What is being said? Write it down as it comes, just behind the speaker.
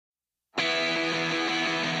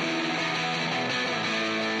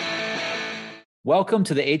Welcome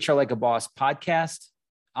to the HR Like a Boss podcast.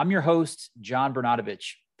 I'm your host, John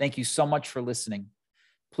Bernatovich. Thank you so much for listening.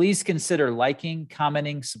 Please consider liking,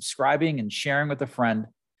 commenting, subscribing, and sharing with a friend.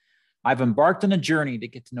 I've embarked on a journey to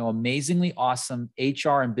get to know amazingly awesome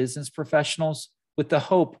HR and business professionals with the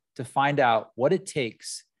hope to find out what it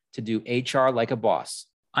takes to do HR like a boss.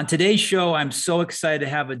 On today's show, I'm so excited to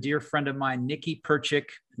have a dear friend of mine, Nikki Perchik.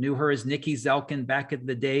 Knew her as Nikki Zelkin back in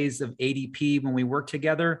the days of ADP when we worked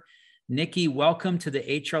together. Nikki, welcome to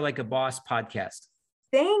the HR Like a Boss podcast.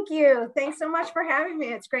 Thank you. Thanks so much for having me.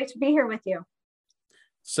 It's great to be here with you.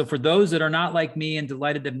 So for those that are not like me and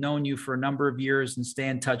delighted to have known you for a number of years and stay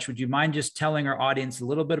in touch, would you mind just telling our audience a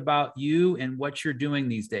little bit about you and what you're doing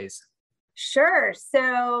these days? Sure.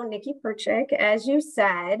 So Nikki Perchik, as you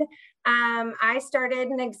said, I started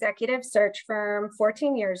an executive search firm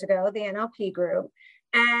 14 years ago, the NLP Group.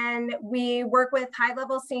 And we work with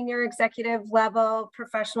high-level, senior executive level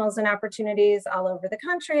professionals and opportunities all over the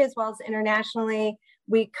country, as well as internationally.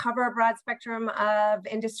 We cover a broad spectrum of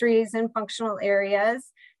industries and functional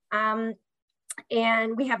areas. And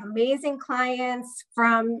we have amazing clients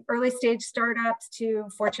from early stage startups to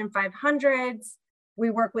Fortune 500s. We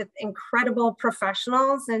work with incredible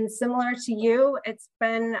professionals, and similar to you, it's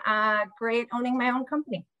been great owning my own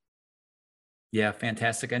company. Yeah,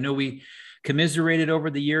 fantastic. I know we commiserated over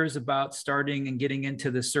the years about starting and getting into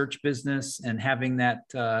the search business and having that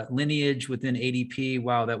lineage within ADP.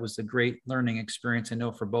 Wow, that was a great learning experience, I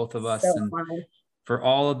know, for both of us. So and fun. For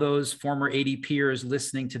all of those former ADPers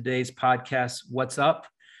listening to today's podcast, what's up?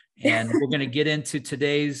 And we're going to get into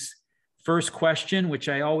today's first question, which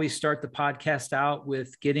I always start the podcast out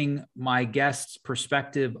with getting my guests'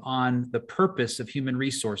 perspective on the purpose of human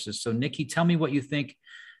resources. So Nikki, tell me what you think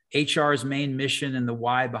HR's main mission and the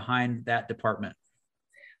why behind that department.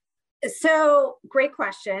 So great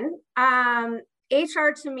question. HR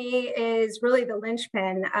to me is really the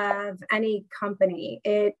linchpin of any company.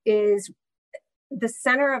 It is the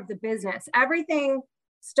center of the business. Everything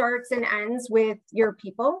starts and ends with your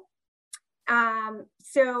people.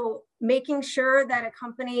 So making sure that a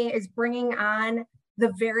company is bringing on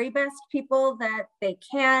the very best people that they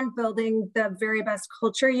can, building the very best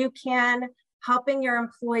culture you can, helping your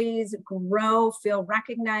employees grow, feel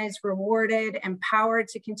recognized, rewarded, empowered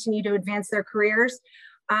to continue to advance their careers.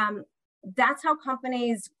 That's how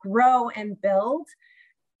companies grow and build.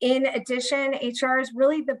 In addition, HR is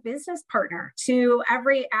really the business partner to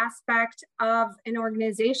every aspect of an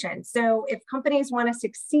organization. So if companies want to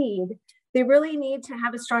succeed, they really need to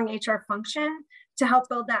have a strong HR function to help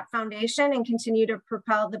build that foundation and continue to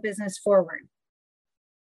propel the business forward.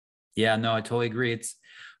 Yeah, no, I totally agree. It's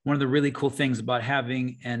one of the really cool things about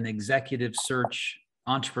having an executive search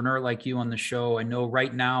entrepreneur like you on the show. I know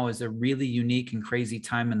right now is a really unique and crazy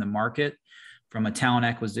time in the market from a talent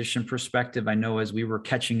acquisition perspective. I know as we were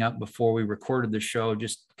catching up before we recorded the show,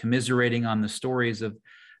 just commiserating on the stories of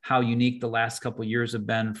how unique the last couple of years have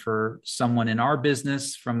been for someone in our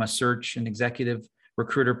business from a search and executive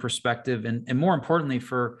recruiter perspective. And more importantly,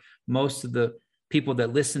 for most of the people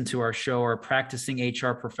that listen to our show are practicing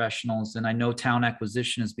HR professionals. And I know talent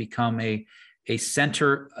acquisition has become a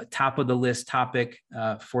center, top of the list topic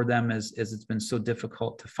for them as it's been so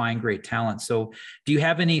difficult to find great talent. So do you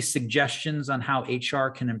have any suggestions on how HR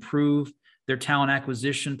can improve their talent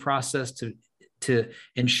acquisition process to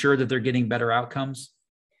ensure that they're getting better outcomes?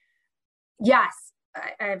 Yes,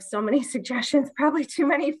 I have so many suggestions, probably too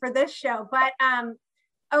many for this show, but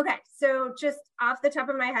okay, so just off the top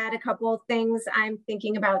of my head, a couple of things I'm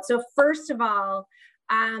thinking about. So first of all,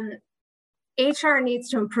 HR needs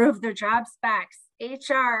to improve their job specs.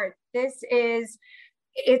 HR,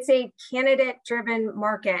 it's a candidate-driven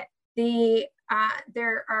market.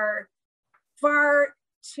 There are far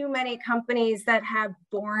too many companies that have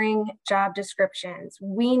boring job descriptions.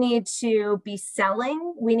 We need to be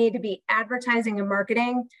selling. We need to be advertising and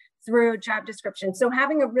marketing through job descriptions. So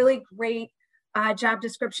having a really great job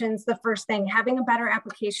descriptions, the first thing, having a better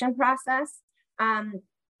application process.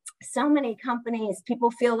 So many companies,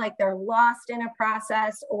 people feel like they're lost in a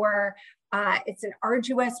process or it's an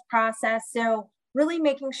arduous process. So really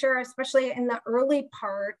making sure, especially in the early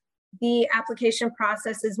part, the application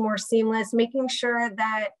process is more seamless, making sure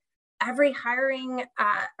that every hiring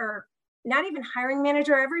or not even hiring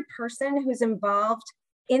manager, every person who's involved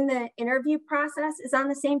in the interview process is on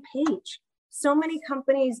the same page. So many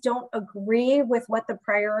companies don't agree with what the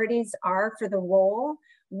priorities are for the role,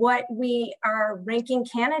 what we are ranking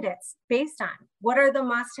candidates based on. What are the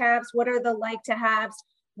must-haves? What are the like-to-haves?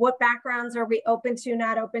 What backgrounds are we open to,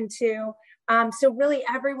 not open to? So really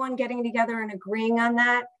everyone getting together and agreeing on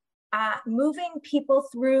that, moving people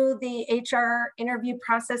through the HR interview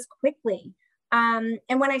process quickly. And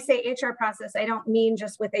when I say HR process, I don't mean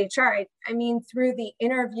just with HR. I mean through the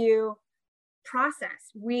interview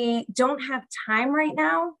process. We don't have time right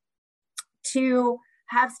now to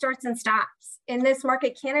have starts and stops. In this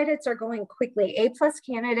market, candidates are going quickly. A+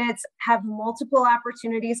 candidates have multiple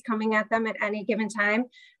opportunities coming at them at any given time.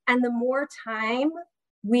 And the more time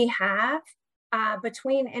we have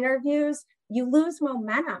between interviews, you lose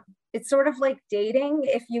momentum. It's sort of like dating.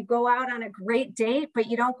 If you go out on a great date, but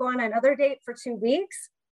you don't go on another date for 2 weeks,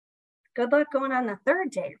 good luck going on the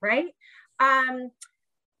third date, right?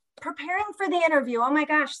 Preparing for the interview. Oh my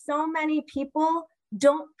gosh, so many people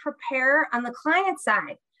don't prepare on the client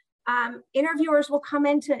side. Interviewers will come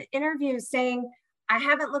into interviews saying, I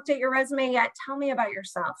haven't looked at your resume yet. Tell me about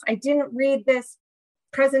yourself. I didn't read this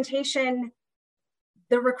presentation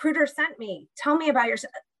the recruiter sent me. Tell me about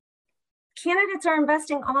yourself. Candidates are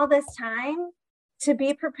investing all this time to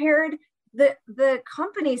be prepared. The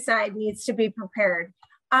company side needs to be prepared.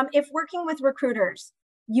 If working with recruiters,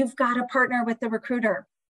 you've got to partner with the recruiter.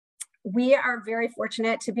 We are very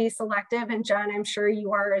fortunate to be selective, and John, I'm sure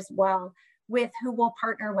you are as well, with who we'll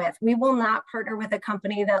partner with. We will not partner with a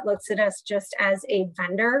company that looks at us just as a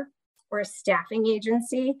vendor or a staffing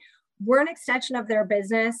agency. We're an extension of their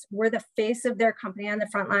business. We're the face of their company on the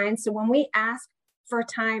front line. So when we ask for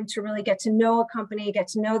time to really get to know a company, get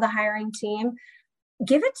to know the hiring team,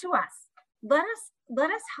 give it to us. Let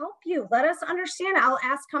us help you. Let us understand. I'll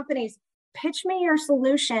ask companies, pitch me your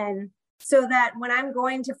solution so that when I'm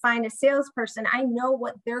going to find a salesperson, I know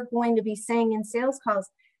what they're going to be saying in sales calls.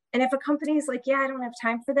 And if a company is like, yeah, I don't have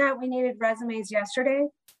time for that, we needed resumes yesterday,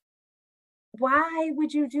 why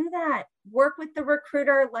would you do that? Work with the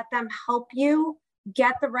recruiter, let them help you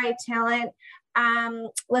get the right talent.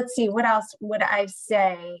 Let's see, what else would I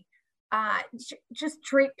say? Just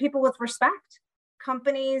treat people with respect.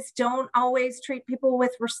 Companies don't always treat people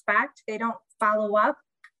with respect. They don't follow up.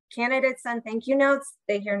 Candidates send thank you notes.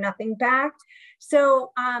 They hear nothing back.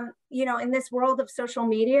 So, in this world of social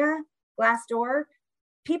media, Glassdoor,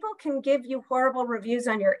 people can give you horrible reviews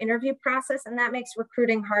on your interview process, and that makes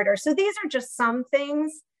recruiting harder. So these are just some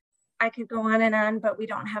things. I could go on and on, but we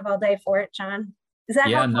don't have all day for it, John. Is that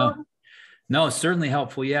helpful? No, certainly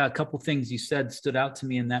helpful. Yeah, a couple of things you said stood out to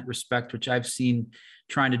me in that respect, which I've seen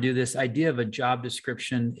trying to do. This idea of a job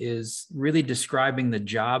description is really describing the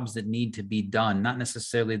jobs that need to be done, not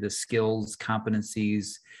necessarily the skills,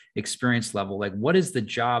 competencies, experience level. Like, what is the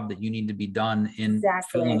job that you need to be done in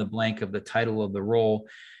fill in the blank of the title of the role?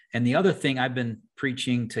 And the other thing I've been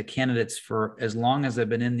preaching to candidates for as long as I've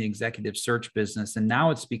been in the executive search business, and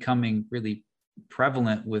now it's becoming really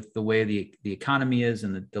prevalent with the way the economy is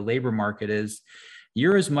and the labor market is,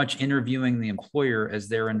 you're as much interviewing the employer as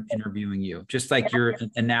they're interviewing you. Just like your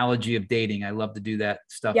analogy of dating. I love to do that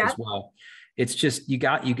stuff as well. It's just, you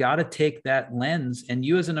got to take that lens, and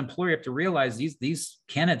you as an employer have to realize these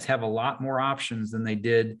candidates have a lot more options than they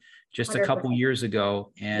did just 100%. A couple years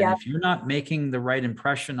ago. And if you're not making the right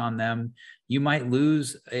impression on them, you might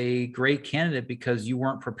lose a great candidate because you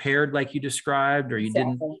weren't prepared like you described, or you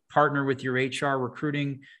didn't partner with your HR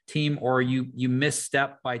recruiting team, or you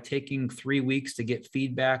misstepped by taking 3 weeks to get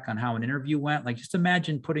feedback on how an interview went. Like, just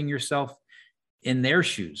imagine putting yourself in their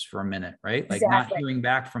shoes for a minute, right? Like not hearing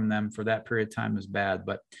back from them for that period of time is bad.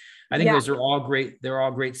 But I think those are all great. They're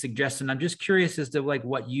all great suggestions. I'm just curious as to like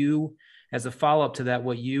what you, as a follow-up to that,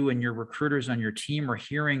 what you and your recruiters on your team are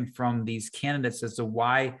hearing from these candidates as to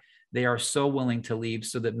why they are so willing to leave,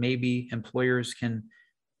 so that maybe employers can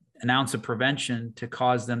announce a prevention to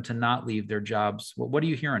cause them to not leave their jobs. What are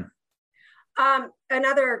you hearing?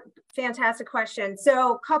 Another fantastic question.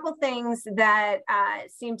 So a couple things that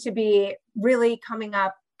seem to be really coming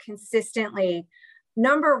up consistently.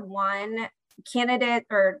 Number one,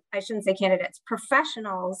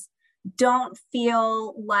 professionals don't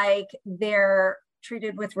feel like they're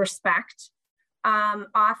treated with respect.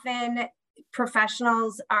 Often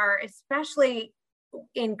professionals are, especially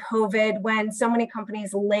in COVID, when so many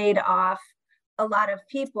companies laid off a lot of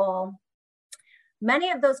people, many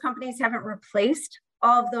of those companies haven't replaced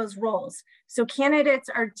all of those roles. So candidates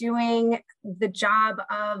are doing the job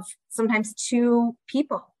of sometimes 2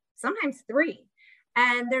 people, sometimes 3.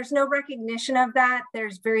 And there's no recognition of that.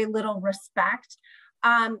 There's very little respect.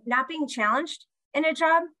 Not being challenged in a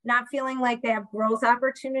job, not feeling like they have growth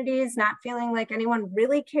opportunities, not feeling like anyone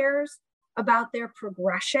really cares about their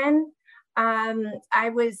progression. I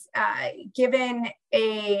was given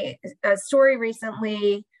a story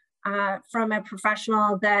recently from a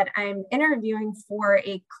professional that I'm interviewing for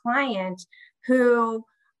a client who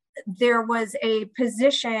there was a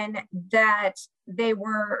position that they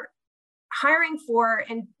were hiring for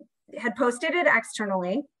and had posted it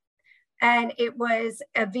externally. and it was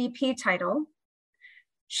a VP title.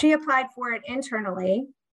 She applied for it internally,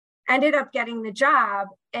 ended up getting the job.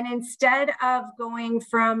 And instead of going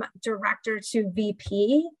from director to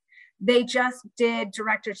VP, they just did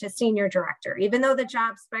director to senior director, even though the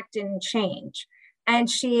job spec didn't change. And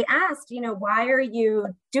she asked, why are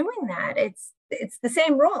you doing that? It's the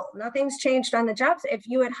same role. Nothing's changed on the jobs. If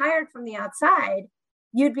you had hired from the outside,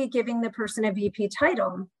 you'd be giving the person a VP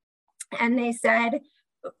title. And they said,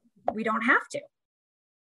 we don't have to.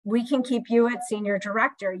 We can keep you at senior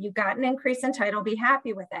director. You got an increase in title, be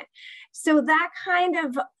happy with it. So that kind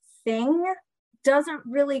of thing doesn't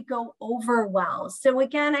really go over well. So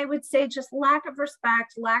again, I would say just lack of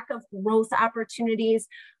respect, lack of growth opportunities,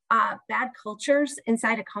 bad cultures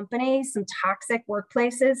inside a company. Some toxic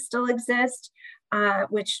workplaces still exist,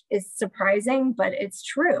 which is surprising, but it's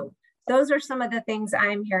true. Those are some of the things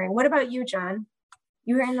I'm hearing. What about you, John?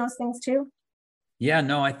 You hearing those things too? Yeah,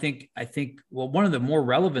 no, I think, well, one of the more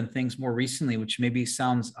relevant things more recently, which maybe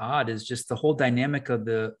sounds odd, is just the whole dynamic of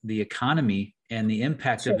the economy and the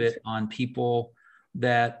impact of it on people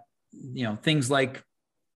that, things like,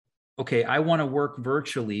 okay, I want to work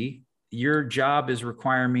virtually. Your job is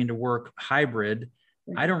requiring me to work hybrid.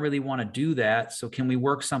 I don't really want to do that. So can we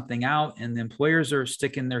work something out? And the employers are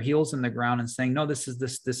sticking their heels in the ground and saying, no, this is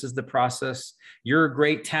the process. You're a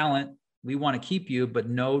great talent. We want to keep you, but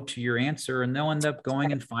no to your answer. And they'll end up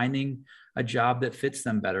going and finding a job that fits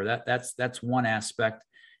them better. That's one aspect.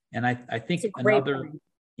 And I think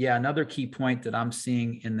another key point that I'm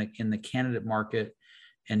seeing in the candidate market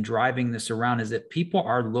and driving this around is that people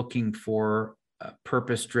are looking for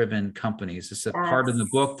purpose-driven companies. It's a part of the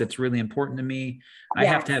book that's really important to me. I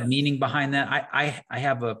have to have meaning behind that. I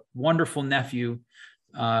have a wonderful nephew.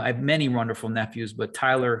 I have many wonderful nephews, but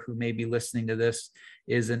Tyler, who may be listening to this,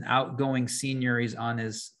 is an outgoing senior. He's on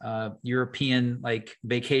his European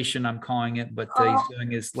vacation, I'm calling it, but he's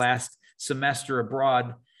doing his last semester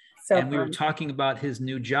abroad. And we were talking about his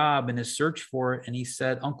new job and his search for it. And he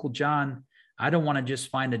said, Uncle John, I don't want to just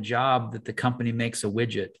find a job that the company makes a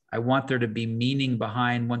widget. I want there to be meaning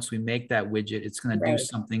behind once we make that widget, it's going to do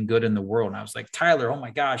something good in the world. And I was like, Tyler, oh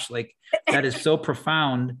my gosh, that is so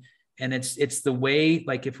profound. And it's the way,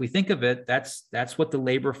 if we think of it, that's what the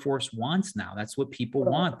labor force wants now. That's what people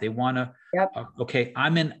want. They want to, okay,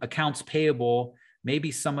 I'm in accounts payable.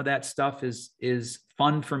 Maybe some of that stuff is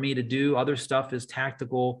fun for me to do. Other stuff is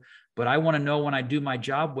tactical, but I want to know when I do my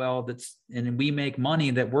job well, and we make money,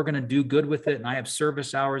 that we're going to do good with it. And I have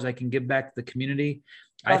service hours I can give back to the community.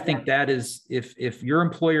 I think that is, if your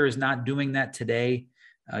employer is not doing that today,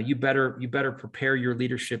 you better prepare your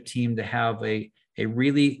leadership team to have a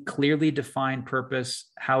really clearly defined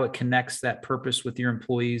purpose, how it connects that purpose with your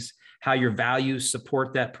employees, how your values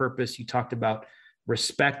support that purpose. You talked about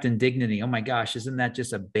respect and dignity. Oh my gosh, isn't that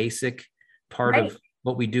just a basic part of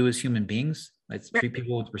what we do as human beings? Let's treat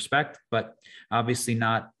people with respect, but obviously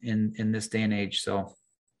not in this day and age. So,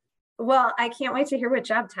 well, I can't wait to hear what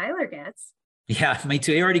job Tyler gets. Yeah, me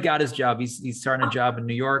too. He already got his job. He's starting a job in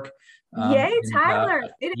New York. Yay, Tyler.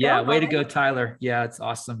 Way to go, Tyler. Yeah, it's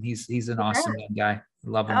awesome. He's an awesome guy.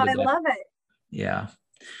 Love him. I love it. Yeah.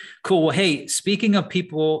 Cool. Well, hey, speaking of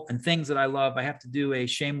people and things that I love, I have to do a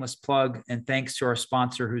shameless plug, and thanks to our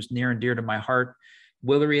sponsor who's near and dear to my heart.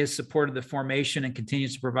 Willery has supported the formation and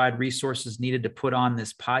continues to provide resources needed to put on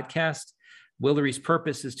this podcast. Willery's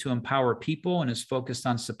purpose is to empower people and is focused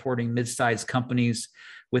on supporting mid-sized companies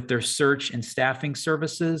with their search and staffing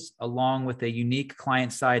services, along with a unique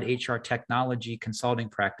client-side HR technology consulting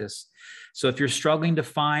practice. So if you're struggling to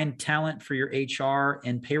find talent for your HR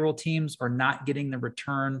and payroll teams or not getting the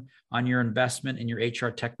return on your investment in your HR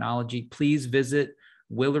technology, please visit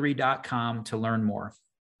Willery.com to learn more.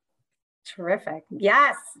 Terrific.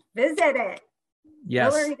 Yes, visit it.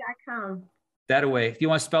 Yes. Willery.com. That away. If you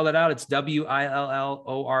want to spell it out, it's WILLORY.com,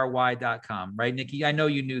 right, Nikki? I know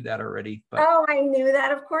you knew that already. But I knew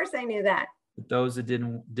that. Of course I knew that. Those that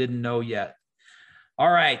didn't know yet. All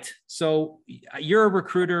right. So you're a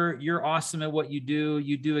recruiter. You're awesome at what you do.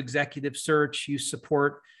 You do executive search. You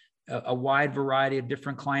support a wide variety of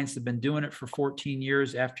different clients that have been doing it for 14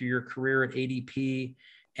 years after your career at ADP.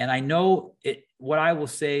 And I know what I will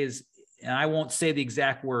say is, and I won't say the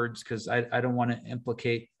exact words because I don't want to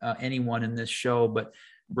implicate anyone in this show, but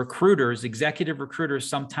executive recruiters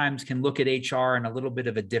sometimes can look at HR in a little bit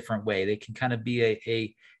of a different way. They can kind of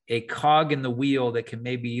be a cog in the wheel that can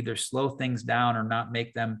maybe either slow things down or not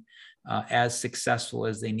make them as successful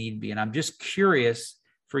as they need to be. And I'm just curious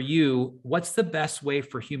for you, what's the best way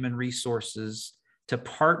for human resources to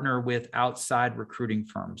partner with outside recruiting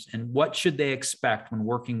firms? And what should they expect when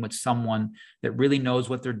working with someone that really knows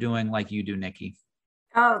what they're doing like you do, Nikki?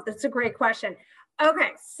 Oh, that's a great question.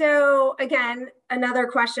 Okay, so again, another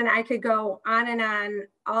question I could go on and on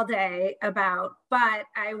all day about, but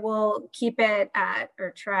I will keep it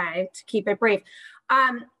or try to keep it brief.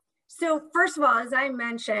 So first of all, as I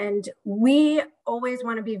mentioned, we always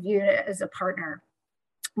want to be viewed as a partner.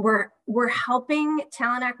 We're helping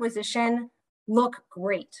talent acquisition look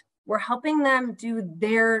great. We're helping them do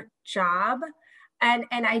their job and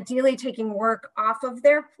ideally taking work off of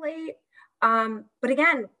their plate. But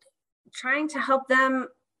again, trying to help them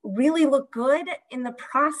really look good in the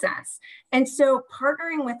process. And so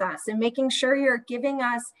partnering with us and making sure you're giving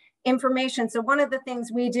us information. So one of the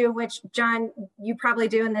things we do, which John, you probably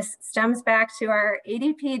do, and this stems back to our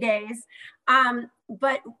ADP days,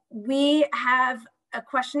 but we have a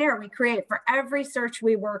questionnaire we create for every search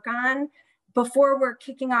we work on. Before we're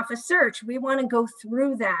kicking off a search, we want to go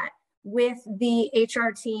through that with the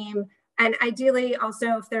HR team. And ideally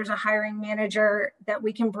also if there's a hiring manager that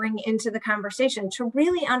we can bring into the conversation to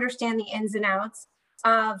really understand the ins and outs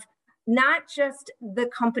of not just the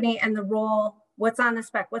company and the role, what's on the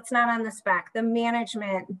spec, what's not on the spec, the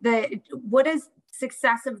management, what does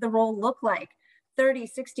success of the role look like? 30,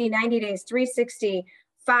 60, 90 days,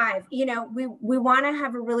 365, we want to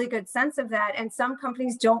have a really good sense of that. And some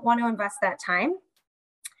companies don't want to invest that time.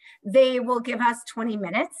 They will give us 20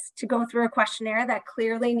 minutes to go through a questionnaire that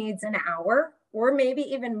clearly needs an hour or maybe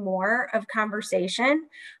even more of conversation.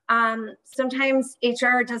 Sometimes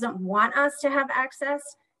HR doesn't want us to have access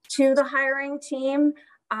to the hiring team,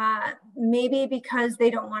 maybe because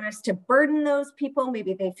they don't want us to burden those people.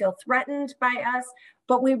 Maybe they feel threatened by us,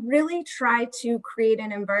 but we really try to create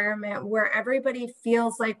an environment where everybody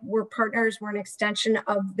feels like we're partners, we're an extension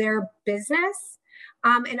of their business.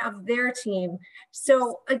 And of their team.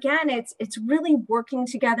 So again, it's really working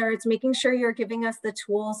together. It's making sure you're giving us the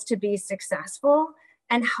tools to be successful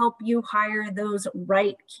and help you hire those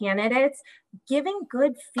right candidates. Giving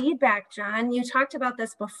good feedback, John, you talked about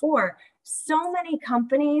this before. So many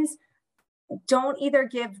companies don't either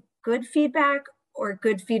give good feedback or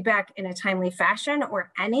good feedback in a timely fashion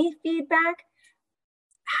or any feedback.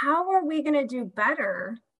 How are we going to do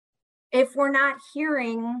better if we're not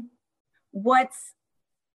hearing what's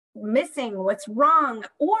missing, what's wrong?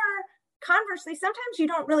 Or conversely, sometimes you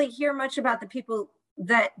don't really hear much about the people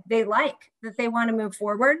that they like, that they want to move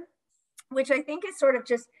forward, which I think is sort of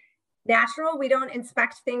just natural. We don't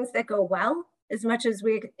inspect things that go well as much as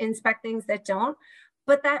we inspect things that don't.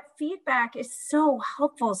 But that feedback is so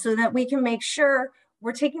helpful so that we can make sure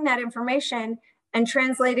we're taking that information and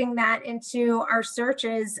translating that into our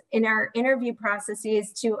searches in our interview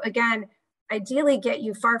processes to, again, ideally get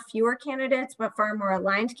you far fewer candidates, but far more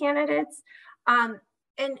aligned candidates. And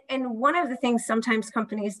one of the things sometimes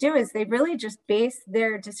companies do is they really just base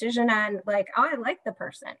their decision on like, oh, I like the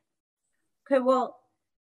person. Okay, well,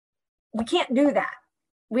 we can't do that.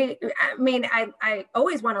 I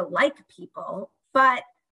always want to like people, but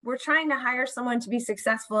we're trying to hire someone to be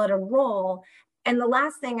successful at a role. And the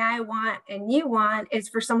last thing I want and you want is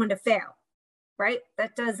for someone to fail. Right?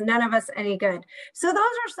 That does none of us any good. So those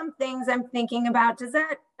are some things I'm thinking about. Does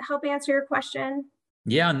that help answer your question?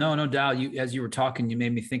 Yeah, no doubt. As you were talking, you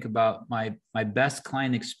made me think about my best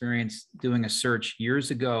client experience doing a search years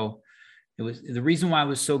ago. It was the reason why it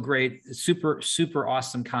was so great. Super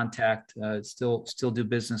awesome contact. Still do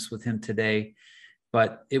business with him today,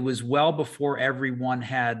 but it was well before everyone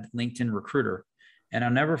had LinkedIn Recruiter. And I'll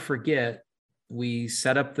never forget, we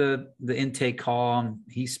set up the intake call and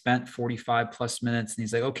he spent 45 plus minutes and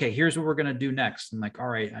he's like, okay, here's what we're going to do next. I'm like, all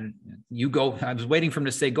right, you go. I was waiting for him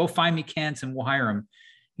to say, go find me candidates and we'll hire him.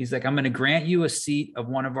 He's like, I'm going to grant you a seat of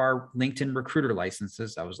one of our LinkedIn Recruiter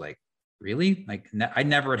licenses. I was like, really? Like I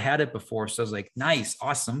never had it before. So I was like, nice,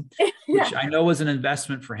 awesome, which I know was an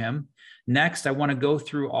investment for him. Next, I want to go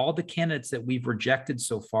through all the candidates that we've rejected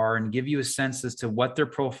so far and give you a sense as to what their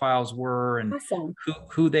profiles were and awesome.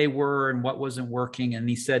 who they were and what wasn't working. And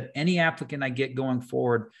he said, any applicant I get going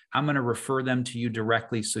forward, I'm going to refer them to you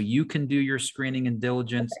directly so you can do your screening and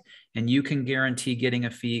diligence and you can guarantee getting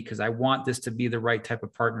a fee because I want this to be the right type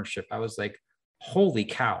of partnership. I was like, holy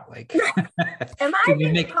cow. Like, am I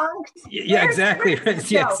being punked? Yeah, exactly.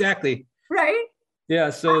 Yeah, exactly. Right.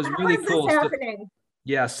 Yeah. So it was really cool. Happening?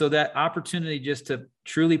 Yeah. So that opportunity just to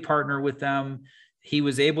truly partner with them, he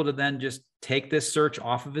was able to then just take this search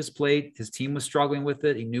off of his plate. His team was struggling with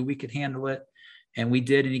it. He knew we could handle it. And we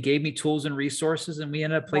did. And he gave me tools and resources. And we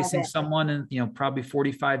ended up placing someone in, probably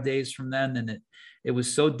 45 days from then. And it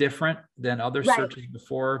was so different than other searches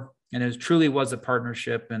before. And it truly was a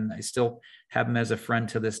partnership. And I still have him as a friend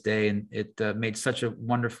to this day. And it made such a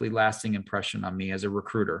wonderfully lasting impression on me as a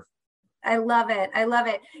recruiter. I love it. I love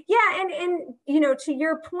it. Yeah. And, you know, to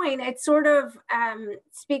your point, it sort of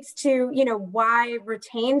speaks to, you know, why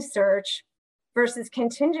retained search versus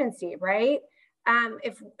contingency, right?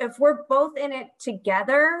 If we're both in it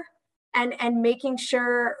together and making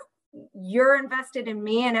sure you're invested in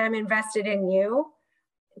me and I'm invested in you,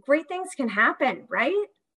 great things can happen, right?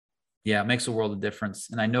 Yeah, it makes a world of difference.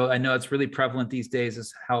 And I know it's really prevalent these days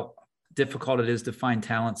is how difficult it is to find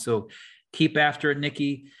talent. So keep after it,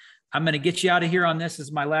 Nikki. I'm going to get you out of here on this. This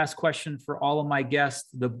is my last question for all of my guests.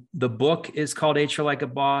 The book is called HR Like a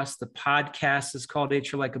Boss. The podcast is called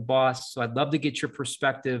HR Like a Boss. So I'd love to get your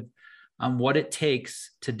perspective on what it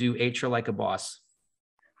takes to do HR Like a Boss.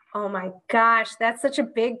 Oh my gosh, that's such a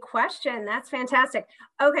big question. That's fantastic.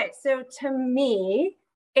 Okay, so to me,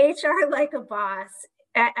 HR Like a Boss,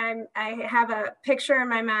 I have a picture in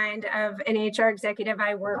my mind of an HR executive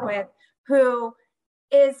I work with who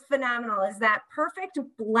is phenomenal, is that perfect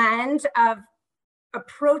blend of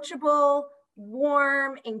approachable,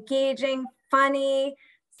 warm, engaging, funny,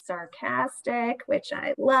 sarcastic, which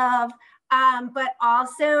I love, but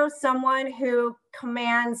also someone who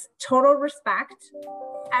commands total respect.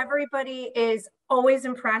 Everybody is always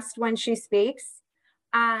impressed when she speaks.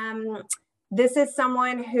 This is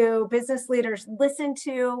someone who business leaders listen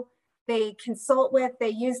to, they consult with, they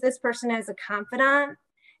use this person as a confidant.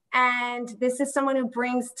 And this is someone who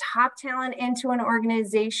brings top talent into an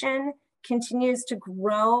organization, continues to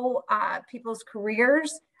grow people's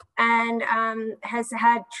careers, and has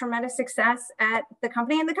had tremendous success at the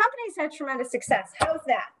company. And the company's had tremendous success. How's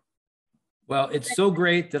that? Well, it's so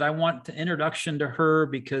great that I want the introduction to her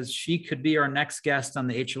because she could be our next guest on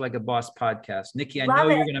the HR Like a Boss podcast. Nikki, I know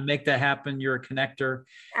you're going to make that happen. You're a connector.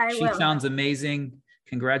 She sounds amazing.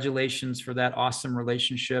 Congratulations for that awesome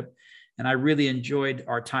relationship. And I really enjoyed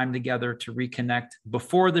our time together to reconnect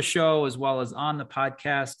before the show as well as on the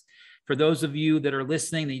podcast. For those of you that are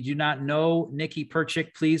listening that you do not know Nikki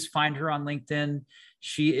Perchik, please find her on LinkedIn.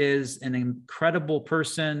 She is an incredible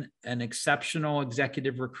person, an exceptional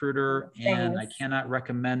executive recruiter, and I cannot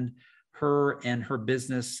recommend her and her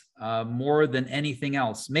business more than anything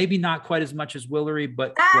else. Maybe not quite as much as Willery,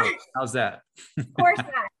 but close. How's that? Of course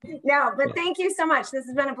not. No, but thank you so much. This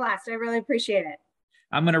has been a blast. I really appreciate it.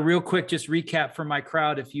 I'm going to real quick just recap for my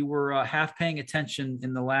crowd. If you were half paying attention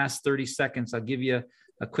in the last 30 seconds, I'll give you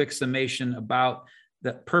a quick summation about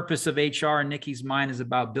the purpose of HR in Nikki's mind is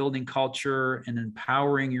about building culture and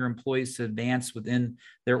empowering your employees to advance within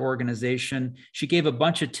their organization. She gave a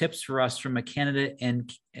bunch of tips for us from a candidate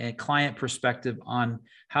and a client perspective on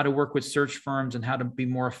how to work with search firms and how to be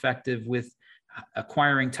more effective with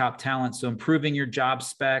acquiring top talent. So improving your job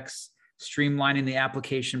specs, streamlining the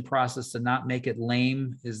application process to not make it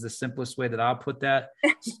lame is the simplest way that I'll put that.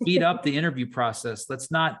 Speed up the interview process.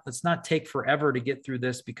 Let's not take forever to get through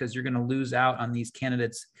this because you're going to lose out on these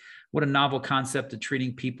candidates. What a novel concept of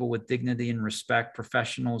treating people with dignity and respect,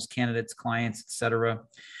 professionals, candidates, clients, et cetera.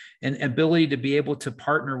 And ability to be able to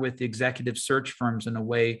partner with the executive search firms in a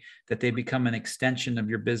way that they become an extension of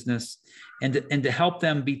your business and to help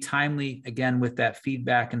them be timely, again, with that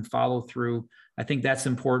feedback and follow through. I think that's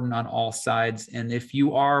important on all sides. And if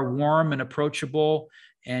you are warm and approachable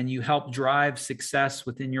and you help drive success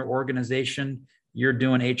within your organization, you're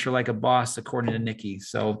doing HR Like a Boss, according to Nikki.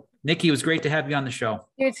 So Nikki, it was great to have you on the show.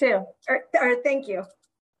 You too. Thank you.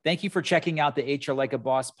 Thank you for checking out the HR Like a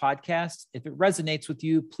Boss podcast. If it resonates with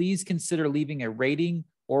you, please consider leaving a rating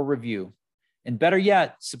or review. And better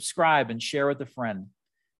yet, subscribe and share with a friend.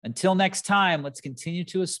 Until next time, let's continue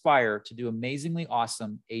to aspire to do amazingly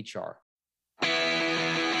awesome HR.